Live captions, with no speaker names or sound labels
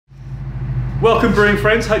Welcome brewing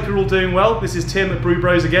friends, hope you're all doing well. This is Tim at Brew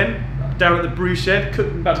Bros again, down at the brew shed,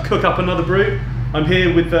 about to cook up another brew. I'm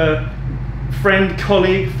here with friend,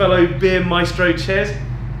 colleague, fellow beer maestro Ches.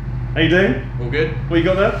 How you doing? All good. What you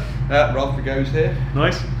got there? Ralph goes here.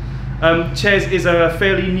 Nice. Ches is a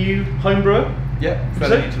fairly new home brewer. Yeah,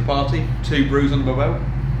 fairly new to the party. 2 brews under my belt.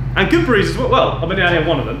 And good brews as well. Well, I mean, I only have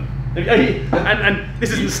one of them. And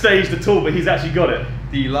this isn't staged at all, but he's actually got it.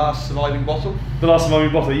 The last surviving bottle? The last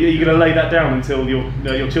surviving bottle. Are you going to lay that down until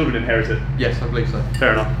your children inherit it? Yes, I believe so.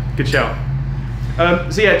 Fair enough. Good shout.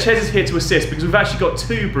 So yeah, Ches is here to assist because we've actually got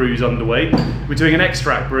 2 brews underway. We're doing an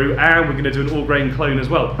extract brew and we're going to do an all-grain clone as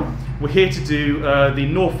well. We're here to do the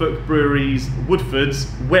Norfolk Brewery's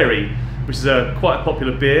Woodforde's Wherry, which is quite a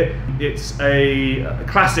popular beer. It's a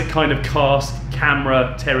classic kind of cask,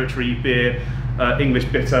 camera, territory beer, English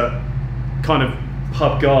bitter, kind of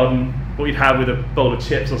pub garden, what you'd have with a bowl of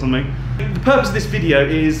chips or something. The purpose of this video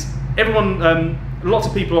is everyone, lots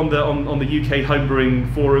of people on the UK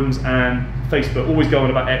homebrewing forums and Facebook always go on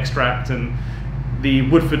about extract, and the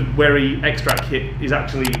Woodforde Wherry extract kit is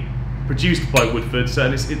actually produced by Woodforde, so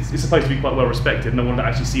and it's supposed to be quite well respected, and I wanted to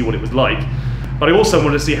actually see what it was like. But I also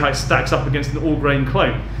wanted to see how it stacks up against an all-grain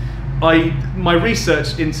clone. My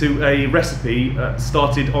research into a recipe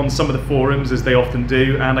started on some of the forums, as they often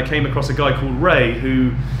do, and I came across a guy called Ray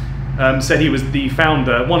who said he was the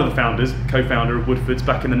founder, one of the founders, co-founder of Woodforde's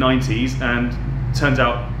back in the 90s, and turns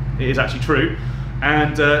out it is actually true.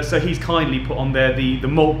 And so he's kindly put on there the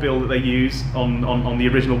malt bill that they use on the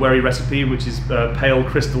original Wherry recipe, which is pale,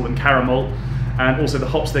 crystal and caramalt, and also the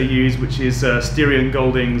hops they use, which is Styrian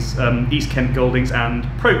Goldings, East Kent Goldings and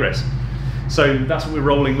Progress. So that's what we're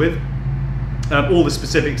rolling with. All the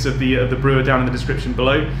specifics of the brewer down in the description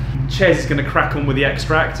below. Ches is going to crack on with the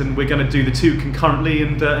extract, and we're going to do the 2 concurrently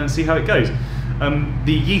and see how it goes.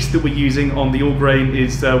 The yeast that we're using on the all grain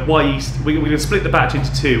is Y yeast. We're going to split the batch into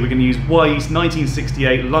 2. We're going to use Y yeast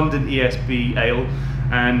 1968 London ESB Ale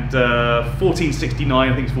and 1469,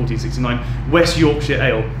 I think it's 1469, West Yorkshire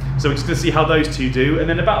Ale. So we're just going to see how those 2 do, and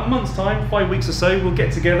then in about a month's time, 5 weeks or so, we'll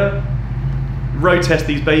get together, road test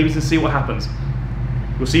these babies and see what happens.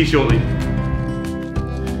 We'll see you shortly.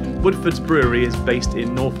 Woodforde's brewery is based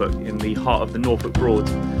in Norfolk, in the heart of the Norfolk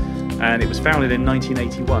Broads, and it was founded in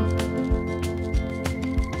 1981.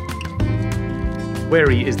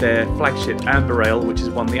 Wherry is their flagship amber ale, which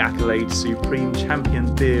has won the accolade Supreme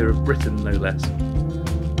Champion Beer of Britain, no less.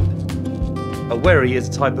 A wherry is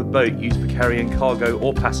a type of boat used for carrying cargo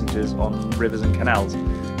or passengers on rivers and canals,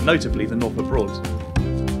 notably the Norfolk Broads.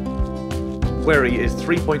 Wherry is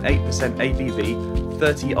 3.8% ABV,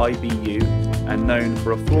 30 IBU, and known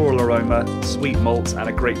for a floral aroma, sweet malts and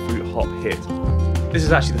a grapefruit hop hit. This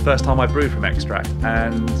is actually the first time I brew from extract,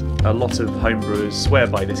 and a lot of homebrewers swear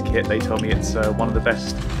by this kit. They tell me it's one of the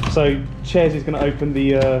best. So Ches is going to open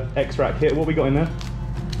the extract kit. What have we got in there?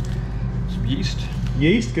 Some yeast.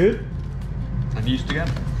 Yeast, good. And yeast again.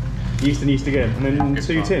 Yeast and yeast again. And then Good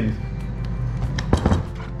 2 start. tins.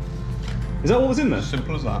 Is that all that's in there?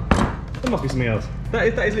 Simple as that. There must be something else. That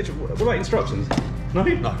is literally... What about instructions?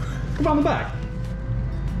 Nothing? No. What about on the back?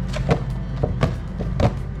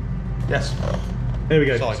 Yes. There we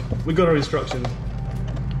go. Side. We've got our instructions.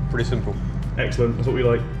 Pretty simple. Excellent, that's what we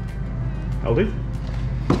like. That'll do.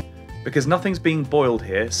 Because nothing's being boiled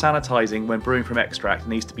here, sanitising when brewing from extract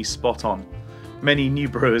needs to be spot on. Many new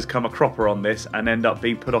brewers come a cropper on this and end up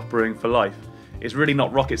being put off brewing for life. It's really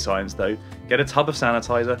not rocket science though. Get a tub of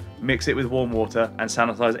sanitizer, mix it with warm water and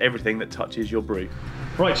sanitise everything that touches your brew.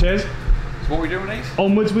 Right, Ches. So what are we doing, these?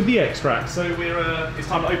 Onwards with the extract. So it's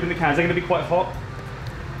time to open the cans. They're going to be quite hot.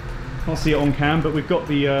 Can't see it on cam, but we've got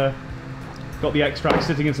the extract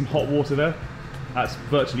sitting in some hot water there. That's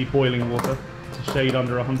virtually boiling water. It's a shade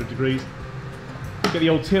under 100 degrees. Get the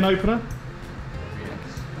old tin opener.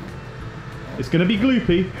 Yes. It's going to be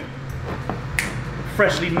gloopy.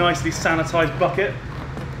 Freshly, nicely sanitised bucket.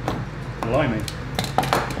 Blimey.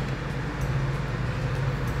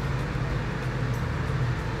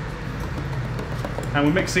 And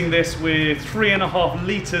we're mixing this with 3.5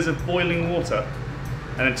 litres of boiling water,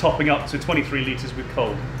 and then topping up to 23 litres with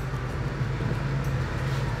cold.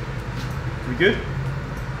 We good?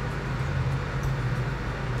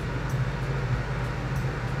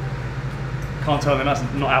 Can't tell them that's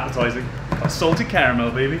not appetizing. Got salted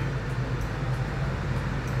caramel, baby.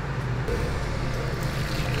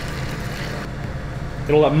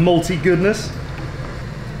 Get all that malty goodness.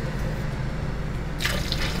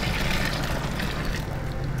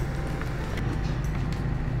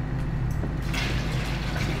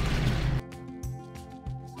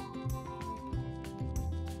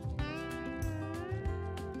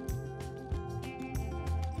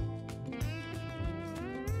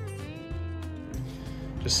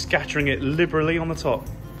 Just scattering it liberally on the top,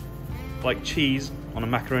 like cheese on a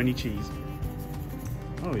macaroni cheese.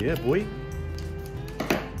 Oh yeah, boy.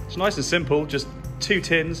 It's nice and simple, just 2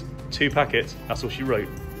 tins, 2 packets, that's all she wrote.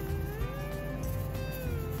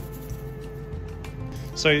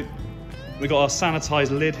 So, we've got our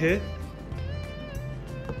sanitised lid here.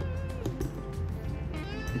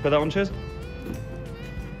 You put that on, Ches?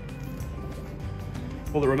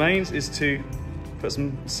 All that remains is to put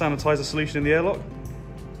some sanitizer solution in the airlock.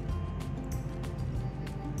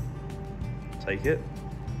 Take it.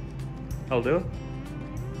 That'll do it.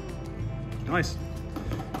 Nice.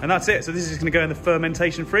 And that's it. So this is going to go in the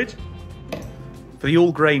fermentation fridge. For the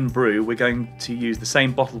all-grain brew, we're going to use the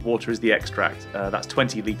same bottled water as the extract. That's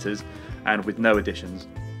 20 litres and with no additions.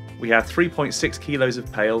 We have 3.6 kilos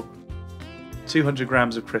of pale, 200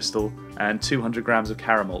 grams of crystal and 200 grams of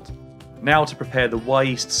Caramalt. Now to prepare the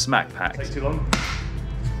Y-Yeast smack pack. Takes too long.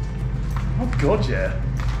 Oh god, yeah.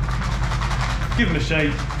 Give him a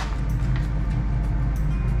shake.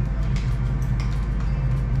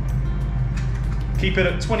 Keep it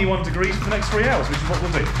at 21 degrees for the next 3 hours, which is what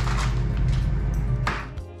we'll do.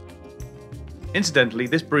 Incidentally,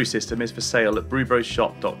 this brew system is for sale at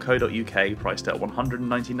brewbrosshop.co.uk, priced at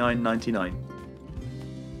 $199.99.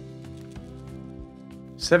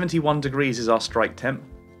 71 degrees is our strike temp.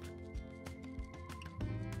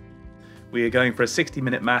 We are going for a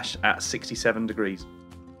 60-minute mash at 67 degrees.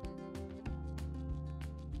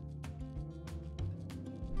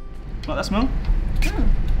 Like that smell? Mm.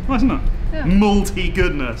 Nice, isn't it? Yeah. Malty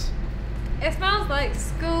goodness. It smells like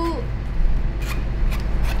school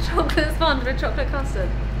chocolate sponge with chocolate custard.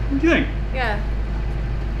 What do you think? Yeah.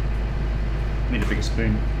 Need a bigger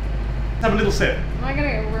spoon. Have a little sip. Am I gonna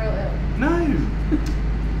get real ill? No.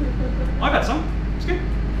 I've had some. It's good.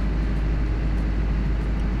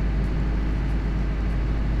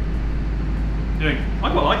 I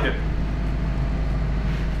quite like it.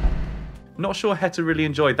 Not sure Hetta really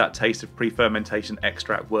enjoyed that taste of pre-fermentation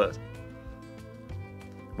extract wort.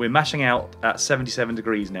 We're mashing out at 77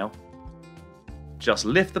 degrees now. Just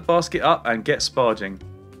lift the basket up and get sparging.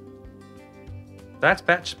 That's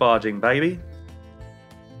batch sparging, baby.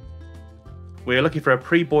 We're looking for a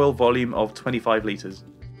pre-boil volume of 25 litres.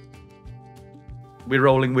 We're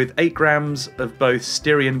rolling with 8 grams of both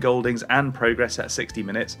Styrian Goldings and Progress at 60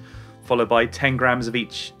 minutes, followed by 10 grams of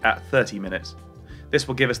each at 30 minutes. This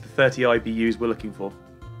will give us the 30 IBUs we're looking for.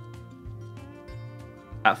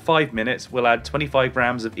 At 5 minutes, we'll add 25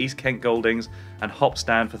 grams of East Kent Goldings and hop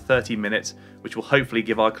stand for 30 minutes, which will hopefully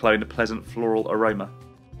give our clone a pleasant floral aroma.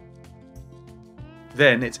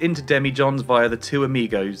 Then it's into demijohns via the 2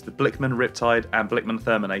 amigos, the Blickman Riptide and Blickman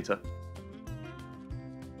Therminator.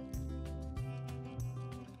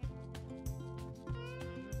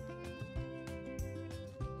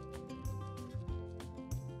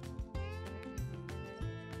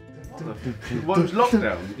 What was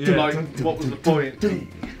lockdown? Yeah. Like, what was the point?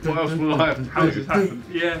 What else would I have? How did this happen?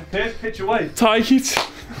 Yeah, here's pitch away. Take it.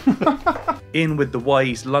 In with the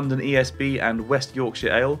Y-Yeast London ESB and West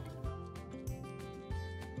Yorkshire Ale.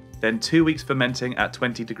 Then 2 weeks fermenting at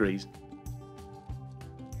 20 degrees.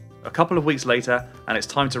 A couple of weeks later, and it's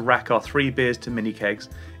time to rack our 3 beers to mini kegs,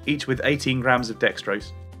 each with 18 grams of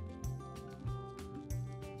dextrose.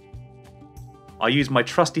 I use my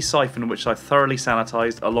trusty siphon, which I thoroughly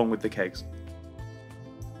sanitised along with the kegs.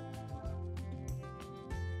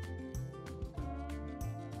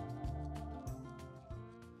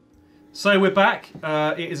 So we're back.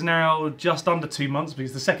 It is now just under 2 months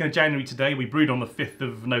because the 2nd of January today. We brewed on the 5th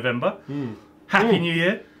of November. Happy New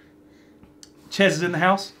Year. Ches is in the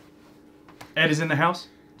house. Ed is in the house.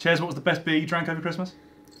 Ches, what was the best beer you drank over Christmas?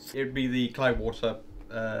 It would be the Cloudwater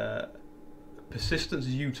Persistence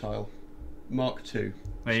Utile Mark II.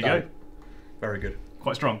 There you go. Very good.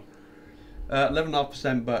 Quite strong.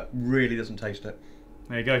 11.5%, but really doesn't taste it.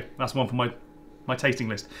 There you go. That's one for my tasting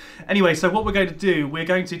list. Anyway, so what we're going to do, we're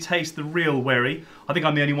going to taste the real Wherry. I think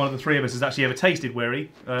I'm the only one of the 3 of us who's actually ever tasted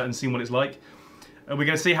Wherry and seen what it's like. We're going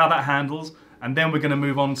to see how that handles, and then we're going to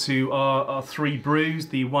move on to our 3 brews,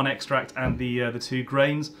 the 1 extract and the 2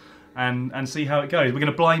 grains, and see how it goes. We're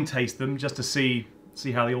going to blind taste them just to see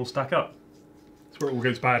how they all stack up. That's where it all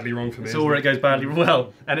goes badly wrong for me. It's all where it goes badly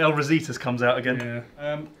well, and El Rositas comes out again.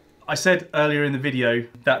 Yeah. I said earlier in the video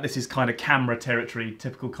that this is kind of camera territory,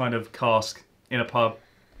 typical kind of cask in a pub.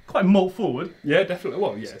 Quite malt forward. Yeah, definitely.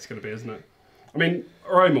 Well, yeah, it's going to be, isn't it? I mean,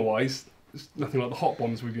 aroma-wise, it's nothing like the hot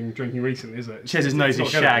bombs we've been drinking recently, is it? Chez's nose is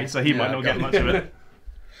shagged, so he might not get much of it.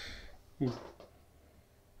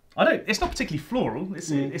 It's not particularly floral.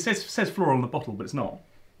 It says floral on the bottle, but it's not.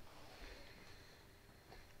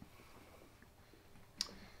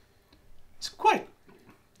 It's quite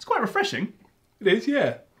quite refreshing. It is,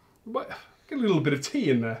 yeah. But get a little bit of tea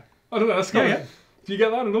in there. I don't know. That's kind of, do you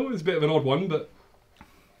get that at all? It's a bit of an odd one, but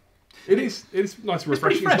it is. It's nice and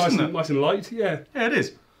refreshing. Fresh, it's isn't nice and light. Yeah. Yeah, it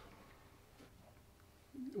is.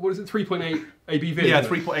 What is it? 3.8 ABV. Yeah,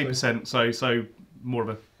 3.8%. So more of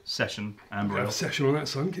a session amber Have ale. a session on that,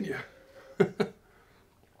 son, can you?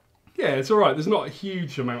 Yeah, it's all right. There's not a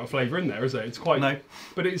huge amount of flavour in there, is there? It's quite,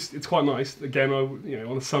 but it's quite nice. Again,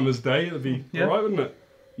 on a summer's day, it'd be all right, wouldn't it?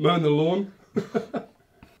 Mowing the lawn.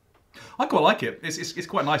 I quite like it. It's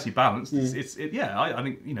quite nicely balanced. I think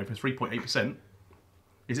for 3.8%.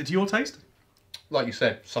 Is it to your taste? Like you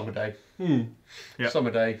said, summer day. Yeah. Summer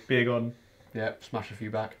day. Beer gone. Yeah, smash a few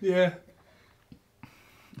back. Yeah.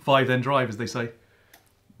 5 then drive, as they say.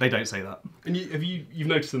 They don't say that. And you've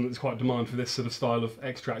noticed that there's quite a demand for this sort of style of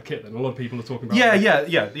extract kit. Then a lot of people are talking about.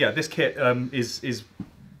 Yeah. This kit is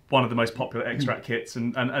one of the most popular extract kits,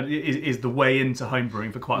 and is the way into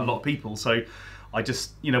homebrewing for quite a lot of people. So I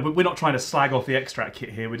just we're not trying to slag off the extract kit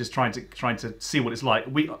here. We're just trying to see what it's like.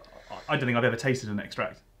 I don't think I've ever tasted an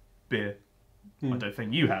extract beer. I don't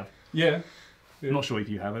think you have. Yeah. I'm not sure if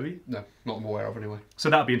you have you? No, not I'm aware of anyway. So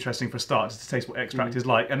that would be interesting for a start, just to taste what extract is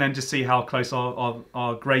like, and then just see how close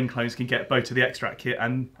our grain clones can get both to the extract kit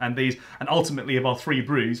and these, and ultimately of our 3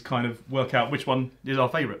 brews, kind of work out which one is our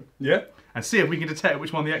favourite. Yeah. And see if we can detect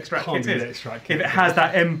which one the extract kit is. Extract kit, if it has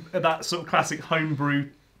that sort of classic homebrew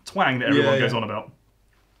twang that everyone goes on about.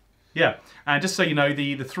 Yeah, and just so you know,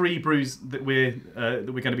 the 3 brews that we're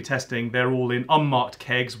going to be testing, they're all in unmarked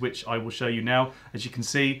kegs, which I will show you now. As you can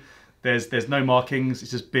see, there's no markings. It's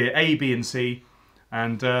just beer A, B, and C,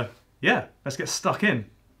 and let's get stuck in.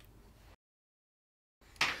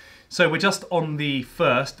 So we're just on the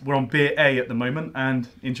first. We're on beer A at the moment and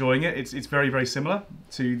enjoying it. It's very, very similar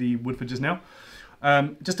to the Woodforde just now.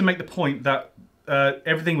 Just to make the point that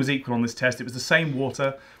everything was equal on this test. It was the same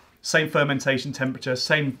water, same fermentation temperature,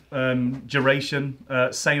 same duration,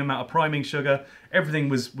 same amount of priming sugar. Everything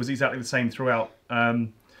was exactly the same throughout.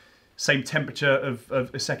 Same temperature of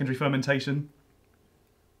secondary fermentation.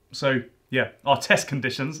 So yeah, our test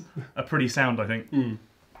conditions are pretty sound, I think.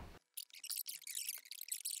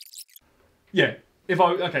 Yeah.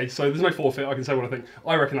 So there's no forfeit. I can say what I think.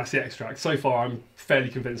 I reckon that's the extract. So far, I'm fairly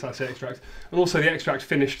convinced that's the extract. And also, the extract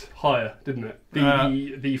finished higher, didn't it?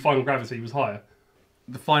 The final gravity was higher.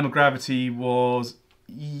 The final gravity was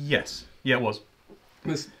yes. Yeah, it was. It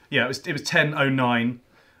was 1009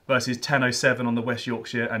 versus 1007 on the West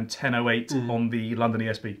Yorkshire and 1008 on the London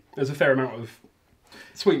ESB. There's a fair amount of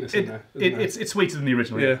sweetness in there. It's sweeter than the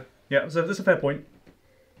original. Yeah. So that's a fair point.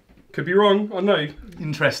 Could be wrong. I know.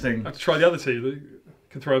 Interesting. I have to try the other two. That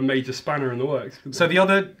could throw a major spanner in the works. So the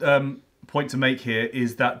other point to make here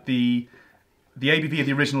is that the ABV of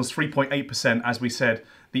the original is 3.8%, as we said.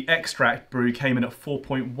 The extract brew came in at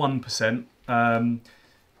 4.1%,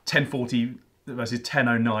 1040 versus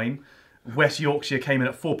 1009. West Yorkshire came in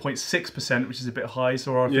at 4.6%, which is a bit high,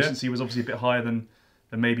 so our efficiency was obviously a bit higher than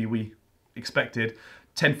maybe we expected.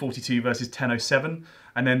 1042 versus 1007,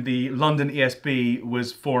 and then the London ESB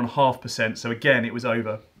was 4.5%, so again it was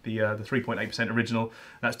over the 3.8% original.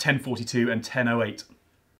 That's 1042 and 1008.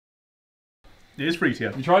 It is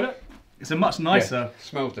fruitier. You tried it? It's a much nicer. Yeah,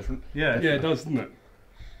 smells different. Yeah, it does, doesn't it?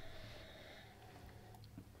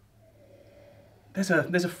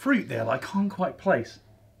 There's a fruit there that I can't quite place.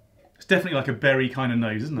 It's definitely like a berry kind of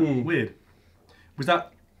nose, isn't it? Weird. Was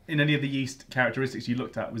that in any of the yeast characteristics you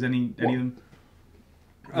looked at? Was any of them?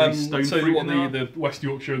 Stone fruit on the West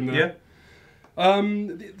Yorkshire and the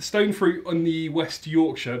the stone fruit on the West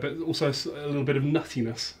Yorkshire, but also a little bit of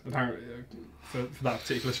nuttiness apparently for that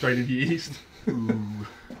particular strain of yeast.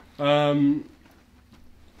 The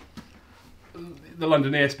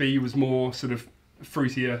London ASB was more sort of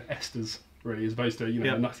fruitier esters, really, as opposed to the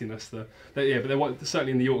nuttiness. But there was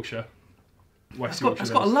certainly in the Yorkshire, West Yorkshire.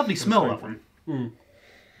 It's got a lovely smell, that one.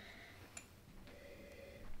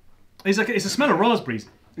 It's a smell of raspberries,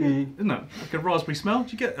 isn't it? Like a raspberry smell.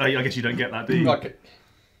 Do you get? I guess you don't get that, do you? Like it.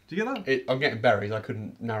 Do you get that? I'm getting berries. I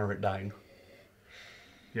couldn't narrow it down.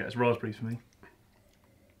 Yeah, it's raspberries for me.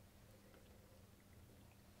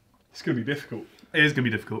 It's going to be difficult. It is going to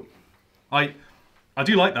be difficult. I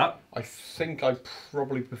do like that. I think I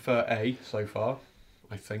probably prefer A so far.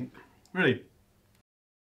 I think. Really?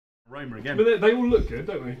 Aroma again. But they all look good,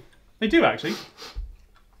 don't they? They do actually.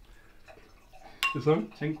 This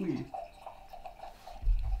one?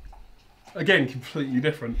 Again, completely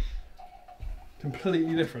different.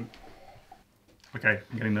 Completely different. Okay,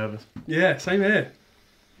 I'm getting nervous. Yeah, same here.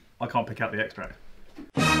 I can't pick out the extract.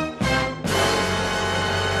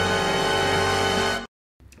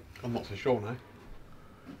 I'm not so sure now.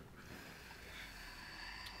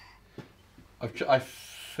 I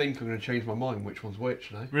think I'm going to change my mind which one's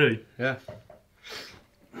which now. Really? Yeah.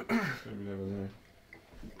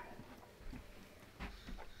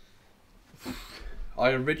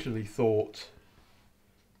 I originally thought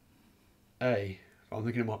A, but I'm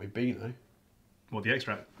thinking it might be B now. What, the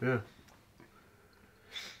extract? Yeah.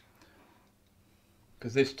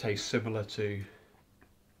 Because this tastes similar to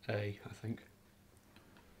A, I think.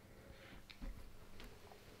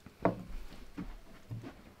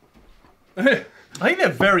 I think they're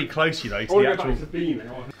very close, you know, to I want the to go actual... back to B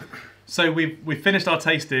now. So we've finished our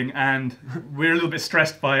tasting and we're a little bit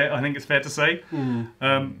stressed by it, I think it's fair to say,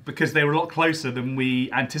 because they were a lot closer than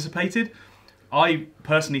we anticipated. I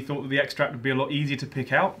personally thought that the extract would be a lot easier to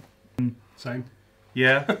pick out. Same.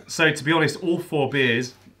 Yeah, so to be honest, all 4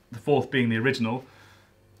 beers, the 4th being the original,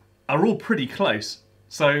 are all pretty close.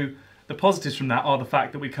 So the positives from that are the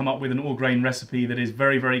fact that we come up with an all-grain recipe that is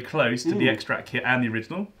very, very close to the extract kit and the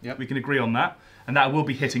original. Yep. We can agree on that. And that will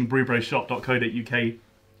be hitting brewbroshop.co.uk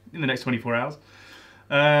in the next 24 hours.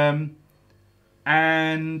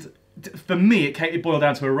 And for me, it boiled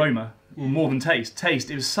down to aroma more than taste. Taste,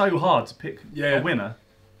 it was so hard to pick a winner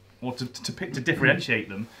or to differentiate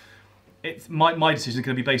them. My decision is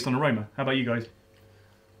going to be based on aroma. How about you guys?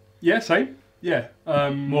 Yeah, same. Yeah.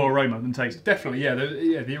 More aroma than taste. Definitely,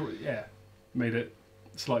 yeah. Made it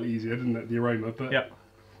slightly easier, didn't it? The aroma, but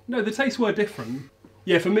no, the tastes were different.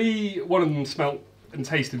 Yeah, for me, one of them smelt and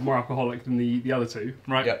tasted more alcoholic than the other two.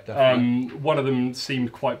 Right. Yep, definitely. One of them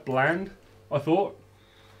seemed quite bland, I thought.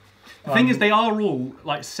 The thing is, they are all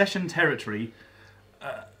like session territory.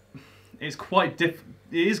 It's quite It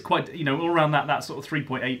is quite, you know, all around that sort of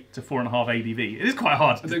 3.8 to 4.5 ABV. It is quite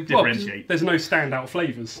hard to differentiate. There's no standout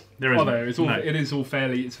flavours. There isn't. There? It's all. No. It is all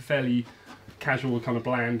fairly. It's a fairly casual kind of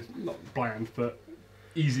bland, not bland, but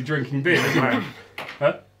easy drinking beer. Isn't it?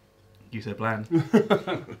 Huh? You said bland.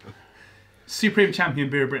 Supreme Champion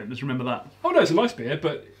Beer of Britain, just remember that. Oh no, it's a nice beer,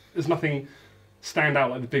 but there's nothing stand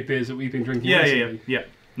out like the big beers that we've been drinking recently. Yeah.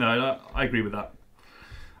 No, I agree with that.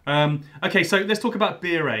 Okay, so let's talk about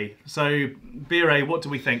Beer A. So Beer A, what do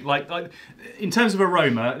we think? Like in terms of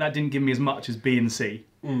aroma, that didn't give me as much as B and C.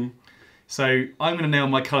 So I'm going to nail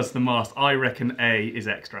my colours to the mast. I reckon A is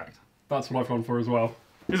extract. That's what I've gone for as well.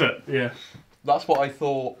 Is it? Yeah. That's what I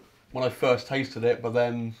thought when I first tasted it, but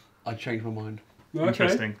then I changed my mind. Okay.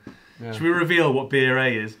 Interesting. Yeah. Should we reveal what Beer A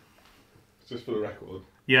is? Just for the record.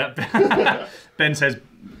 Yeah. Ben says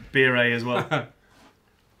Beer A as well.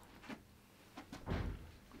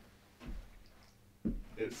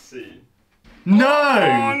 It's C. No!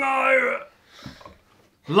 Oh no!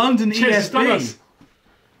 London Cheers, ESB.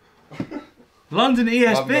 London I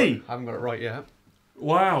ESB. haven't got it right yet.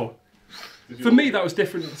 Wow. For me, that was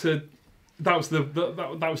different to. That was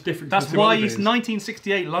that was different. That's to the two why other it's beers.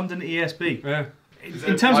 1968 London ESB. Yeah.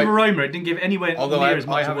 In terms of aroma, it didn't give anywhere Although near I as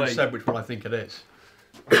much haven't away. said which one I think it is.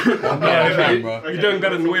 You're doing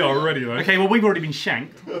better than we are already, though. Okay, well we've already been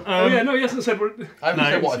shanked. Oh yeah, no, he hasn't said. I haven't No.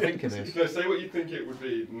 said what I think it is. No, say what you think it would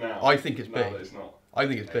be now. I think it's B. Now that it's not. I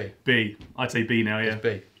think it's B. B. I'd say B now. Yeah. It's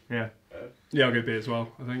B. Yeah. Yeah, I'll go B as well.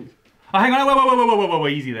 I think. Oh, hang on. Whoa.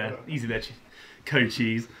 Easy there. Easy there. Code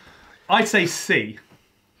cheese. I'd say C.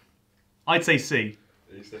 I'd say C.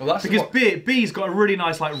 Well, that's Because the one, B's got a really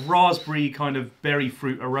nice like raspberry kind of berry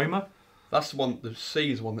fruit aroma. that's the one. The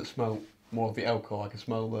C is the one that smelled more of the alcohol. I can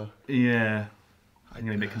smell the. Yeah. I'm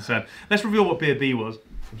getting a bit concerned. Let's reveal what beer B was.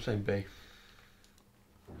 I'm saying B.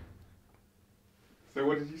 So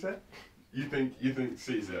what did you say? You think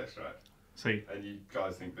C's the extract, C. and you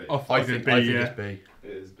guys think B. I think B, yeah. it's B. It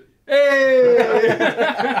is B. Hey!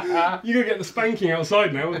 You're gonna get the spanking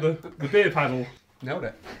outside now with the beer paddle. Nailed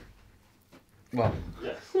it. Well,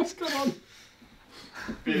 Yes. What's going on?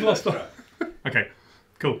 B is lost extract. Okay.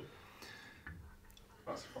 Cool.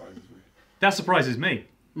 That surprises me. That surprises me.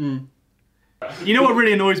 You know what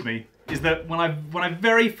really annoys me is that when I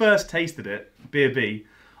very first tasted it, beer B,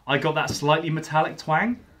 I got that slightly metallic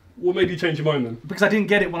twang What made you change your mind then? because I didn't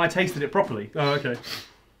get it when I tasted it properly, Oh, okay.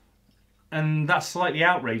 and that slightly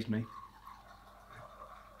outraged me.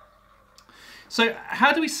 So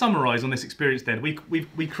how do we summarise on this experience then?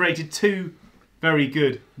 We created 2 very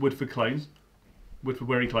good Woodforde clones, Woodforde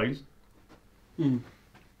Wherry clones. There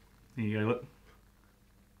you go. Look.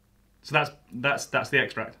 So that's the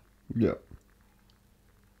extract. yeah.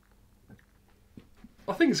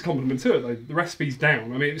 I think it's a compliment to it though. The recipe's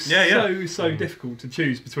down. I mean, it's so difficult to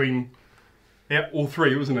choose between all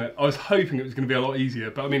 3, wasn't it? I was hoping it was going to be a lot easier,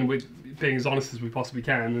 but I mean, we're being as honest as we possibly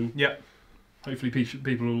can, and Yep. hopefully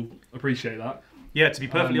people will appreciate that. Yeah, to be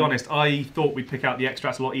perfectly honest, I thought we'd pick out the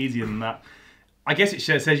extracts a lot easier than that. I guess it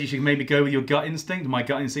says you should maybe go with your gut instinct. My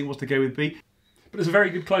gut instinct was to go with B. But it's a very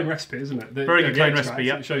good clone recipe, isn't it? Very good the clone extract, recipe,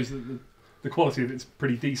 yeah. It shows that the quality of it's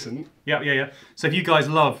pretty decent. Yeah. So if you guys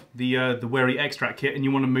love the Wherry extract kit and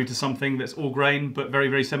you want to move to something that's all grain but very,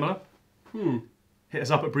 very similar, hit us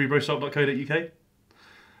up at brewbrowshop.co.uk.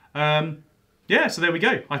 Yeah, so there we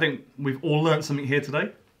go. I think we've all learnt something here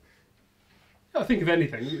today. I think if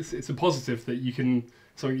anything, it's a positive that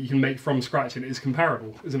something you can make from scratch and it is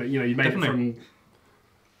comparable, isn't it? You know, you made Definitely. it from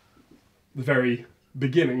the very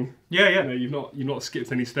beginning. Yeah. You know, you've not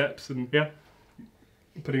skipped any steps, and Yeah.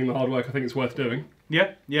 putting in the hard work, I think it's worth doing.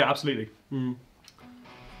 Yeah, absolutely. So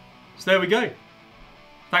there we go.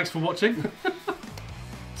 Thanks for watching.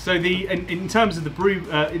 So in terms of the brew,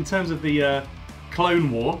 in terms of the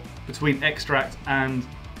clone war between extract and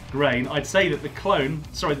grain, I'd say that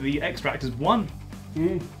the extract has won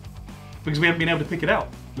because we haven't been able to pick it out.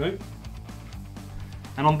 No.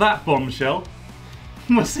 And on that bombshell,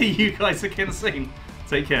 we'll see you guys again soon.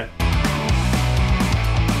 Take care.